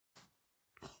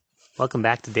Welcome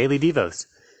back to Daily Devos.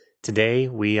 Today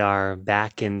we are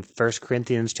back in 1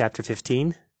 Corinthians chapter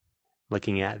 15,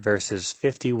 looking at verses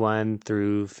 51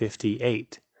 through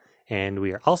 58. And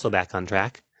we are also back on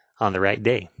track on the right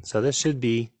day. So this should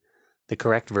be the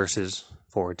correct verses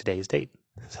for today's date.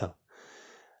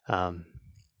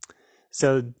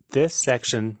 So this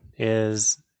section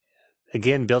is,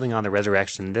 again, building on the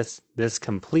resurrection. This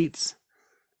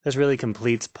really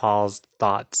completes Paul's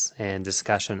thoughts and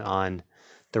discussion on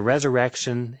the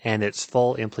resurrection and its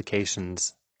full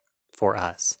implications for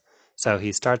us. So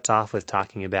he starts off with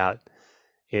talking about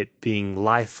it being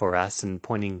life for us and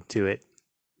pointing to it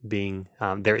being,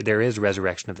 there is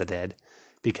resurrection of the dead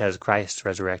because Christ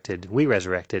resurrected, we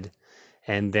resurrected,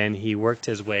 and then he worked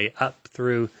his way up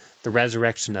through the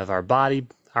resurrection of our body,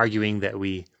 arguing that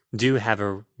we do have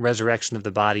a resurrection of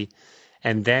the body,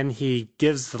 and then he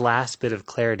gives the last bit of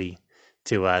clarity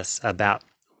to us about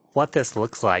what this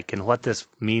looks like and what this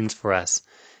means for us.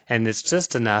 And it's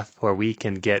just enough where we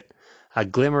can get a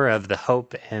glimmer of the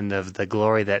hope and of the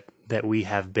glory that we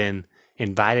have been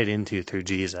invited into through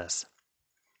Jesus.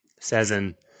 It says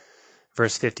in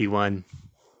verse 51,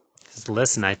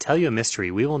 "Listen, I tell you a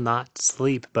mystery. We will not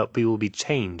sleep, but we will be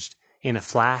changed in a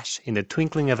flash, in the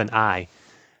twinkling of an eye,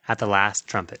 at the last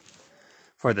trumpet.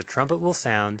 For the trumpet will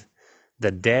sound,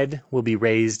 the dead will be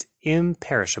raised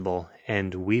imperishable,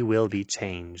 and we will be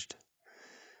changed."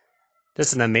 This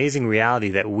is an amazing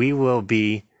reality that we will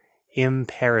be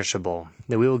imperishable,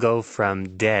 that we will go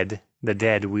from dead, the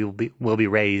dead will be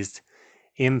raised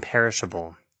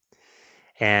imperishable,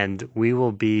 and we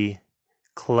will be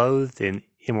clothed in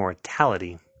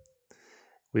immortality.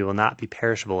 We will not be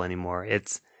perishable anymore.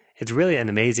 It's really an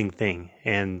amazing thing.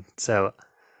 And so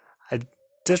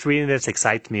just reading this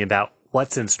excites me about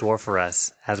what's in store for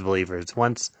us as believers.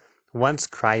 Once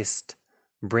Christ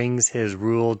brings his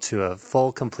rule to a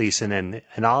full completion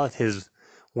and all of his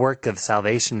work of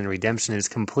salvation and redemption is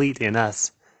complete in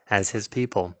us as his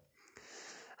people,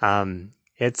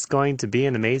 it's going to be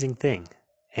an amazing thing.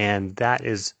 And that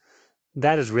is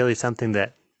really something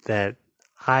that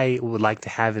I would like to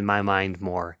have in my mind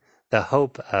more. The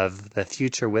hope of the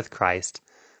future with Christ,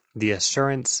 the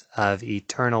assurance of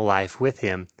eternal life with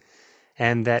him,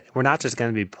 and that we're not just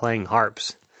going to be playing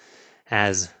harps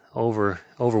as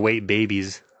overweight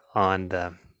babies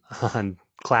on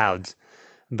clouds,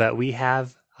 but we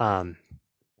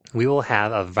will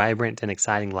have a vibrant and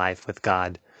exciting life with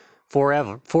God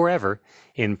forever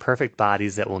in perfect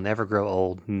bodies that will never grow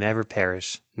old, never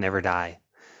perish, never die.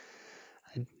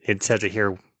 It says it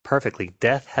here perfectly.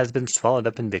 Death has been swallowed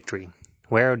up in victory.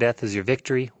 Where, O death, is your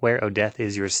victory? Where, O death,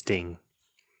 is your sting?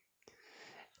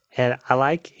 And I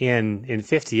like in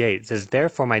 58, it says,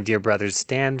 "Therefore, my dear brothers,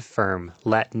 stand firm.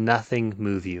 Let nothing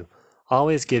move you.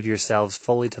 Always give yourselves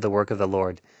fully to the work of the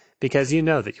Lord, because you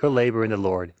know that your labor in the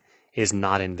Lord is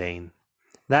not in vain."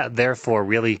 That, therefore,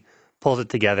 really pulls it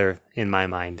together in my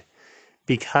mind.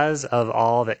 Because of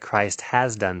all that Christ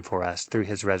has done for us through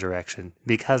his resurrection,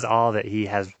 because all that he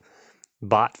has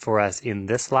bought for us in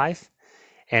this life,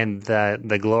 and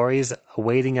the glories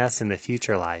awaiting us in the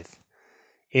future life,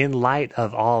 in light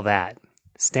of all that,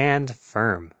 stand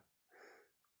firm.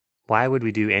 Why would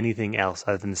we do anything else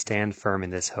other than stand firm in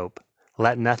this hope?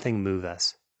 Let nothing move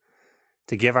us.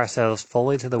 To give ourselves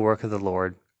fully to the work of the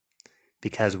Lord,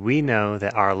 because we know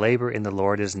that our labor in the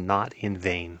Lord is not in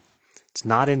vain. It's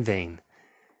not in vain.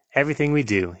 Everything we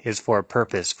do is for a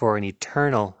purpose, for an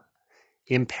eternal,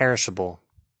 imperishable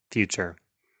future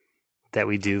that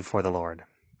we do for the Lord.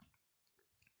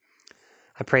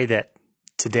 I pray that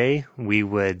today we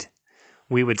would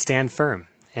stand firm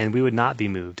and we would not be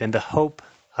moved. And the hope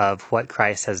of what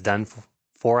Christ has done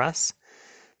for us,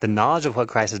 the knowledge of what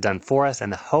Christ has done for us,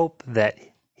 and the hope that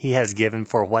he has given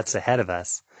for what's ahead of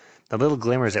us, the little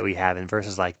glimmers that we have in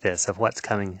verses like this of what's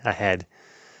coming ahead,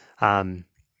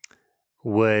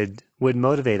 would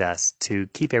motivate us to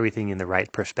keep everything in the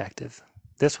right perspective.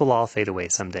 This will all fade away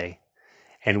someday,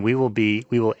 and we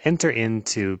will enter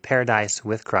into paradise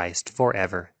with Christ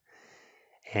forever.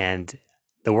 And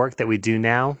the work that we do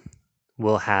now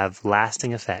will have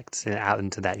lasting effects out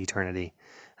into that eternity.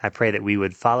 I pray that we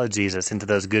would follow Jesus into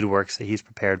those good works that he's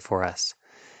prepared for us,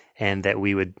 and that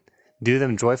we would do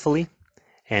them joyfully,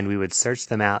 and we would search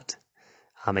them out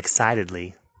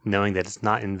excitedly, knowing that it's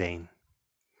not in vain.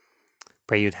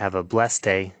 Pray you'd have a blessed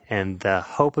day, and the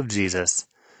hope of Jesus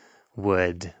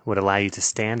would allow you to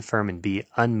stand firm and be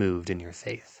unmoved in your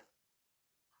faith.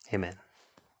 Amen.